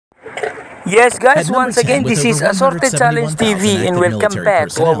Yes At guys, number once 10, again with this over is Assorted Challenge 171,000 TV and active welcome military back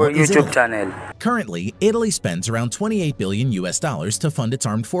to personnel our is YouTube Italy. channel. Currently, Italy spends around 28 billion US dollars to fund its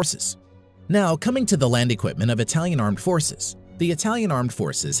armed forces. Now, coming to the land equipment of Italian armed forces, the Italian armed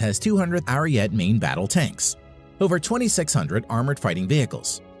forces has 200 Ariete main battle tanks, over 2,600 armored fighting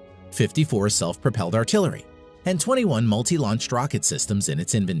vehicles, 54 self-propelled artillery, and 21 multi-launched rocket systems in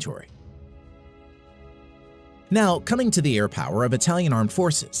its inventory. Now, coming to the air power of Italian armed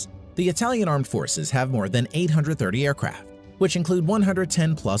forces, the Italian armed forces have more than 830 aircraft, which include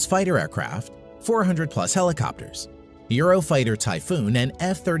 110 plus fighter aircraft, 400 plus helicopters. Eurofighter Typhoon and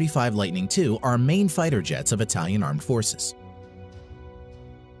F-35 Lightning II are main fighter jets of Italian armed forces.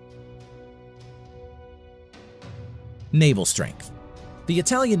 Naval strength. The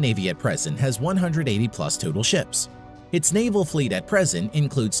Italian Navy at present has 180 plus total ships. Its naval fleet at present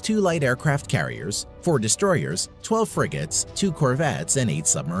includes 2 light aircraft carriers, 4 destroyers, 12 frigates, 2 corvettes, and 8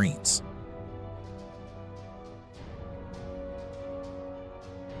 submarines.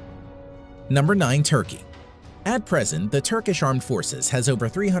 Number 9. Turkey. At present, the Turkish Armed Forces has over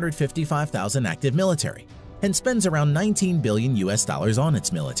 355,000 active military and spends around 19 billion US dollars on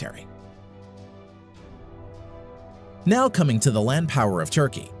its military. Now coming to the land power of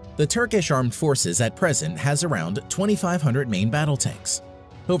Turkey, the Turkish Armed Forces at present has around 2,500 main battle tanks,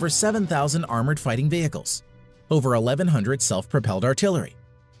 over 7,000 armored fighting vehicles, over 1,100 self-propelled artillery,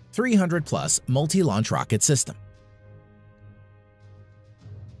 300 plus multi-launch rocket system.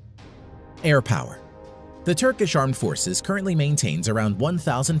 Air power. The Turkish Armed Forces currently maintains around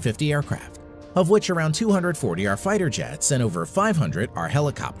 1,050 aircraft, of which around 240 are fighter jets and over 500 are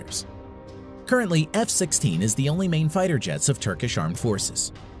helicopters. Currently, F-16 is the only main fighter jets of Turkish Armed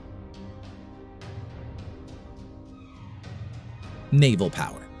Forces. Naval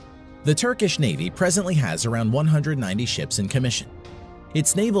power. The Turkish Navy presently has around 190 ships in commission.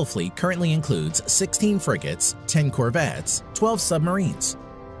 Its naval fleet currently includes 16 frigates, 10 corvettes, 12 submarines.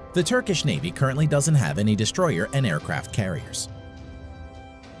 The Turkish Navy currently doesn't have any destroyer and aircraft carriers.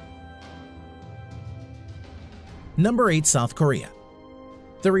 Number 8. South Korea.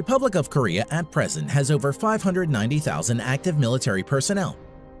 The Republic of Korea at present has over 590,000 active military personnel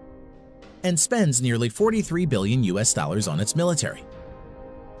and spends nearly 43 billion US dollars on its military.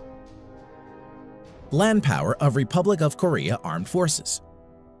 Land power of Republic of Korea Armed Forces.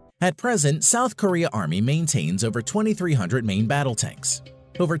 At present, South Korea Army maintains over 2,300 main battle tanks,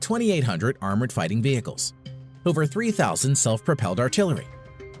 over 2,800 armored fighting vehicles, over 3,000 self-propelled artillery,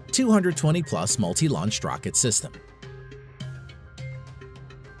 220 plus multi-launched rocket system.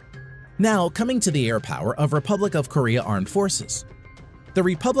 Now, coming to the air power of Republic of Korea Armed Forces. The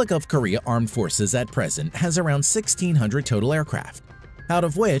Republic of Korea Armed Forces at present has around 1,600 total aircraft, out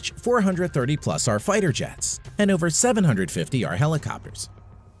of which 430 plus are fighter jets and over 750 are helicopters.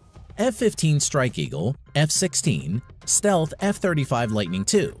 F-15 Strike Eagle, F-16, Stealth F-35 Lightning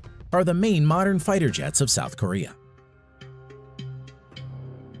II are the main modern fighter jets of South Korea.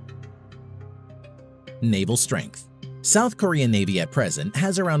 Naval strength. South Korean Navy at present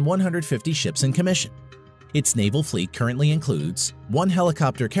has around 150 ships in commission. Its naval fleet currently includes 1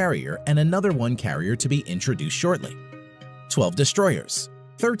 helicopter carrier and another 1 carrier to be introduced shortly, 12 destroyers,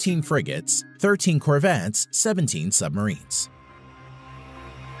 13 frigates, 13 corvettes, 17 submarines.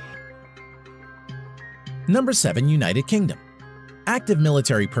 Number 7. United Kingdom. Active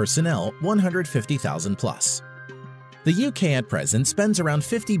military personnel 150,000 plus. The UK at present spends around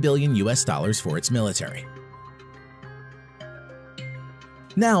 50 billion US dollars for its military.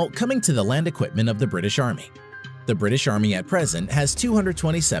 Now, coming to the land equipment of the British Army. The British Army at present has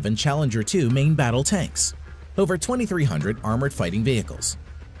 227 Challenger 2 main battle tanks, over 2,300 armored fighting vehicles,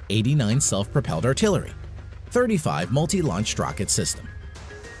 89 self-propelled artillery, 35 multi-launched rocket system.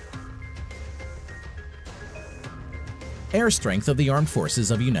 Air strength of the Armed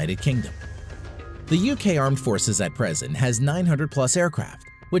Forces of United Kingdom. The UK Armed Forces at present has 900 plus aircraft,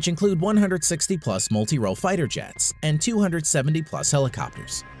 which include 160 plus multi-role fighter jets and 270 plus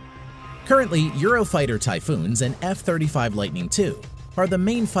helicopters. Currently, Eurofighter Typhoons and F-35 Lightning II are the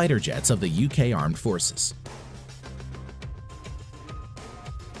main fighter jets of the UK Armed Forces.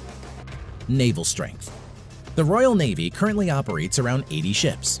 Naval strength. The Royal Navy currently operates around 80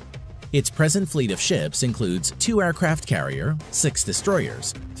 ships. Its present fleet of ships includes 2 aircraft carrier, 6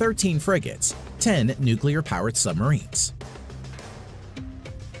 destroyers, 13 frigates, 10 nuclear-powered submarines.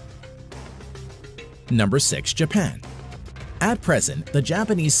 Number 6. Japan. At present, the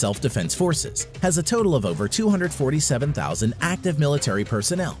Japanese Self-Defense Forces has a total of over 247,000 active military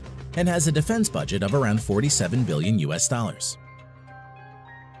personnel and has a defense budget of around 47 billion US dollars.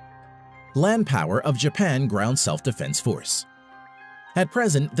 Land power of Japan Ground Self-Defense Force. At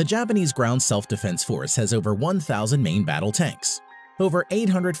present, the Japanese Ground Self-Defense Force has over 1,000 main battle tanks, over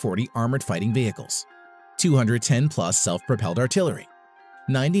 840 armored fighting vehicles, 210 plus self-propelled artillery,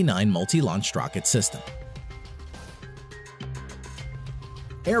 99 multi-launched rocket system.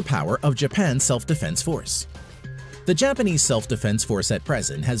 Air power of Japan's Self-Defense Force. The Japanese Self-Defense Force at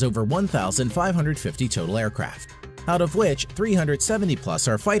present has over 1,550 total aircraft, out of which 370 plus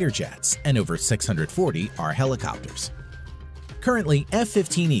are fighter jets and over 640 are helicopters. Currently,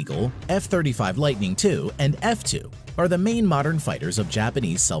 F-15 Eagle, F-35 Lightning II, and F-2 are the main modern fighters of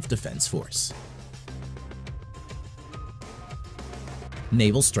Japanese Self-Defense Force.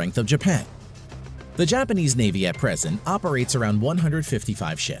 Naval strength of Japan. The Japanese Navy at present operates around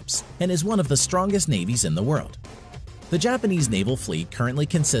 155 ships and is one of the strongest navies in the world. The Japanese naval fleet currently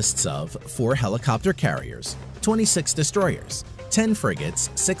consists of 4 helicopter carriers, 26 destroyers, 10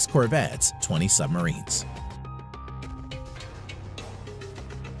 frigates, 6 corvettes, 20 submarines.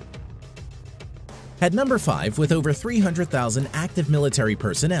 At number 5, with over 300,000 active military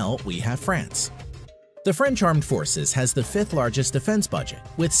personnel, we have France. The French Armed Forces has the 5th largest defense budget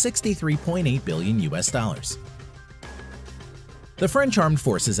with $63.8 billion. The French Armed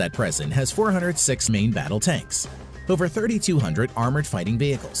Forces at present has 406 main battle tanks, over 3,200 armored fighting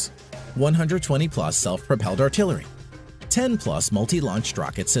vehicles, 120 plus self-propelled artillery, 10 plus multi-launched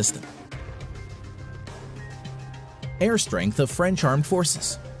rocket system. Air strength of French Armed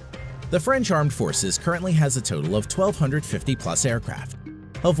Forces. The French Armed Forces currently has a total of 1,250 plus aircraft,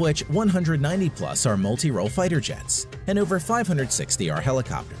 of which 190 plus are multi-role fighter jets and over 560 are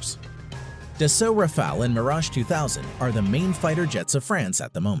helicopters. Dassault Rafale and Mirage 2000 are the main fighter jets of France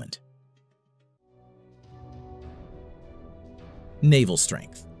at the moment. Naval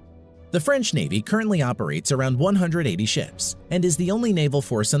strength. The French Navy currently operates around 180 ships and is the only naval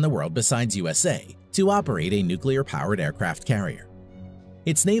force in the world besides USA to operate a nuclear-powered aircraft carrier.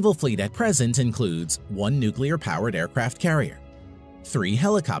 Its naval fleet at present includes 1 nuclear-powered aircraft carrier, 3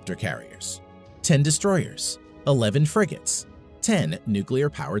 helicopter carriers, 10 destroyers, 11 frigates, 10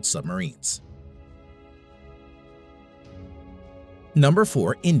 nuclear-powered submarines. Number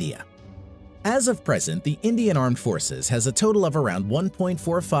 4. India. As of present, the Indian Armed Forces has a total of around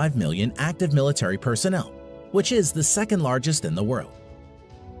 1.45 million active military personnel, which is the 2nd largest in the world.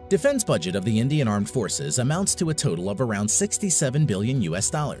 Defense budget of the Indian Armed Forces amounts to a total of around $67 billion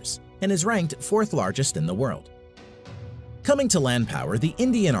and is ranked 4th largest in the world. Coming to land power, the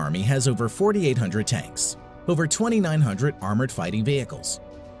Indian Army has over 4,800 tanks, over 2,900 armored fighting vehicles,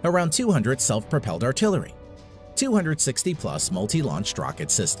 around 200 self-propelled artillery, 260 plus multi-launched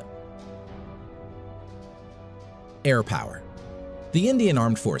rocket system. Air power. The Indian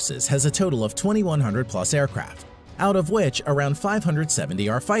Armed Forces has a total of 2,100 plus aircraft, out of which around 570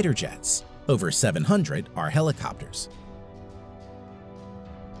 are fighter jets, over 700 are helicopters.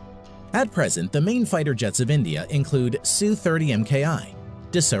 At present, the main fighter jets of India include Su-30 MKI,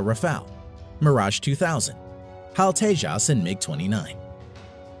 Dassault Rafale, Mirage 2000, HAL Tejas and MiG-29.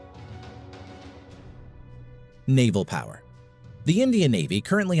 Naval power. The Indian Navy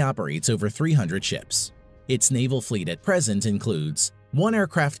currently operates over 300 ships. Its naval fleet at present includes 1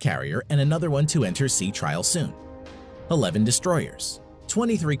 aircraft carrier and another one to enter sea trial soon, 11 destroyers,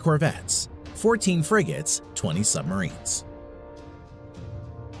 23 corvettes, 14 frigates, 20 submarines.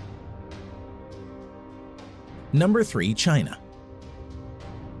 Number 3. China.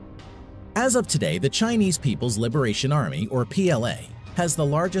 As of today, the Chinese People's Liberation Army, or PLA, has the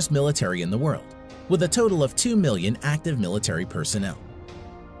largest military in the world, with a total of 2 million active military personnel.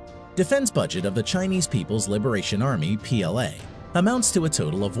 Defense budget of the Chinese People's Liberation Army, PLA, amounts to a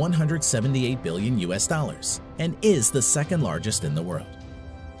total of $178 billion and is the 2nd largest in the world.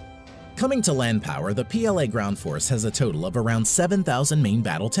 Coming to land power, the PLA ground force has a total of around 7,000 main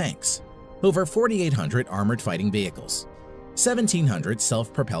battle tanks, over 4,800 armored fighting vehicles, 1,700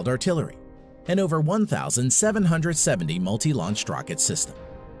 self-propelled artillery, and over 1,770 multi-launched rocket system.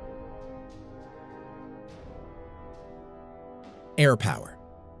 Air power.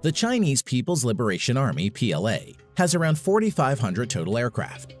 The Chinese People's Liberation Army, PLA, has around 4,500 total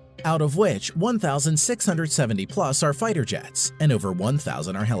aircraft, out of which 1,670 plus are fighter jets and over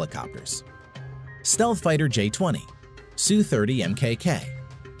 1,000 are helicopters. Stealth Fighter J-20, Su-30 MKK,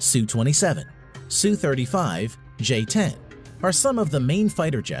 Su-27, Su-35, J-10 are some of the main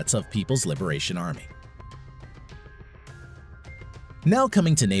fighter jets of People's Liberation Army. Now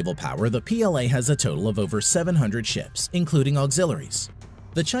coming to naval power, the PLA has a total of over 700 ships, including auxiliaries.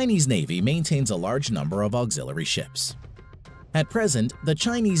 The Chinese Navy maintains a large number of auxiliary ships. At present, the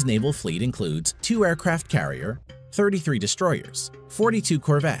Chinese naval fleet includes 2 aircraft carrier, 33 destroyers, 42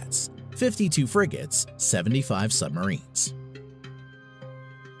 corvettes, 52 frigates, 75 submarines.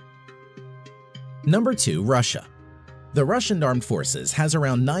 Number 2. Russia. The Russian Armed Forces has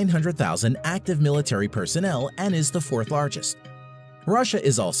around 900,000 active military personnel and is the 4th largest. Russia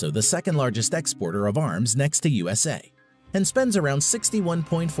is also the 2nd largest exporter of arms next to USA and spends around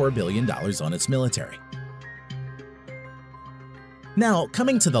 $61.4 billion on its military. Now,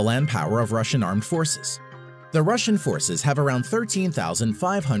 coming to the land power of Russian armed forces. The Russian forces have around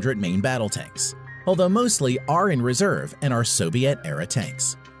 13,500 main battle tanks, although mostly are in reserve and are Soviet-era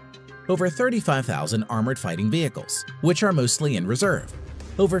tanks. Over 35,000 armored fighting vehicles, which are mostly in reserve.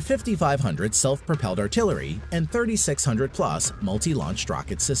 Over 5,500 self-propelled artillery and 3,600-plus multi-launched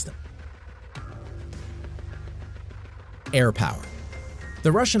rocket system. Air power.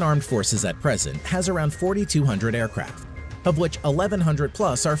 The Russian armed forces at present has around 4,200 aircraft, of which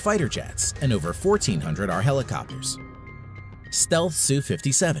 1,100-plus are fighter jets and over 1,400 are helicopters. Stealth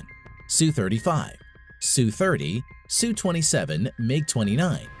Su-57, Su-35, Su-30, Su-27,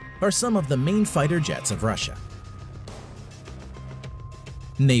 MiG-29 are some of the main fighter jets of Russia.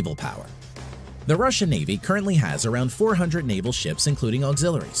 Naval power. The Russian Navy currently has around 400 naval ships including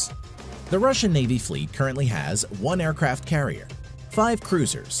auxiliaries. The Russian Navy fleet currently has 1 aircraft carrier, 5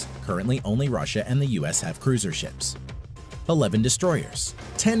 cruisers, currently only Russia and the US have cruiser ships, 11 destroyers,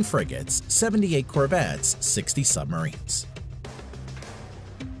 10 frigates, 78 corvettes, 60 submarines.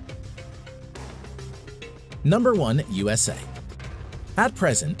 Number 1. USA. At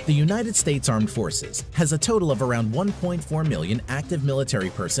present, the United States Armed Forces has a total of around 1.4 million active military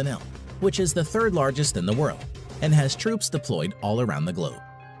personnel, which is the 3rd largest in the world, and has troops deployed all around the globe.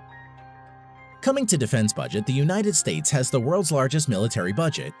 Coming to defense budget, the United States has the world's largest military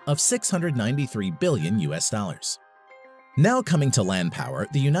budget of $693 billion US. Now coming to land power,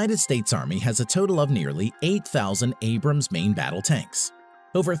 the United States Army has a total of nearly 8,000 Abrams main battle tanks,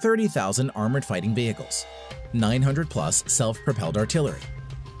 over 30,000 armored fighting vehicles, 900-plus self-propelled artillery,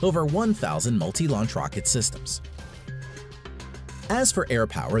 over 1,000 multi-launch rocket systems. As for air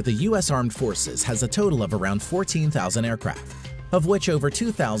power, the U.S. Armed Forces has a total of around 14,000 aircraft, of which over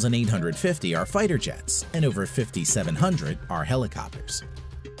 2,850 are fighter jets and over 5,700 are helicopters.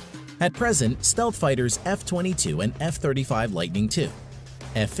 At present, stealth fighters F-22 and F-35 Lightning II,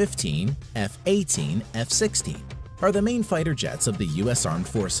 F-15, F-18, F-16 are the main fighter jets of the U.S. Armed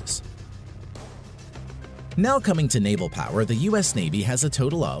Forces. Now coming to naval power, the U.S. Navy has a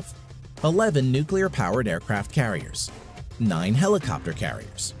total of 11 nuclear-powered aircraft carriers, 9 helicopter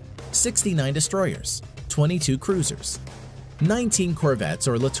carriers, 69 destroyers, 22 cruisers, 19 corvettes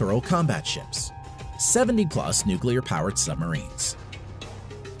or littoral combat ships, 70-plus nuclear-powered submarines.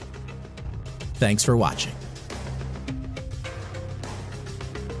 Thanks for watching.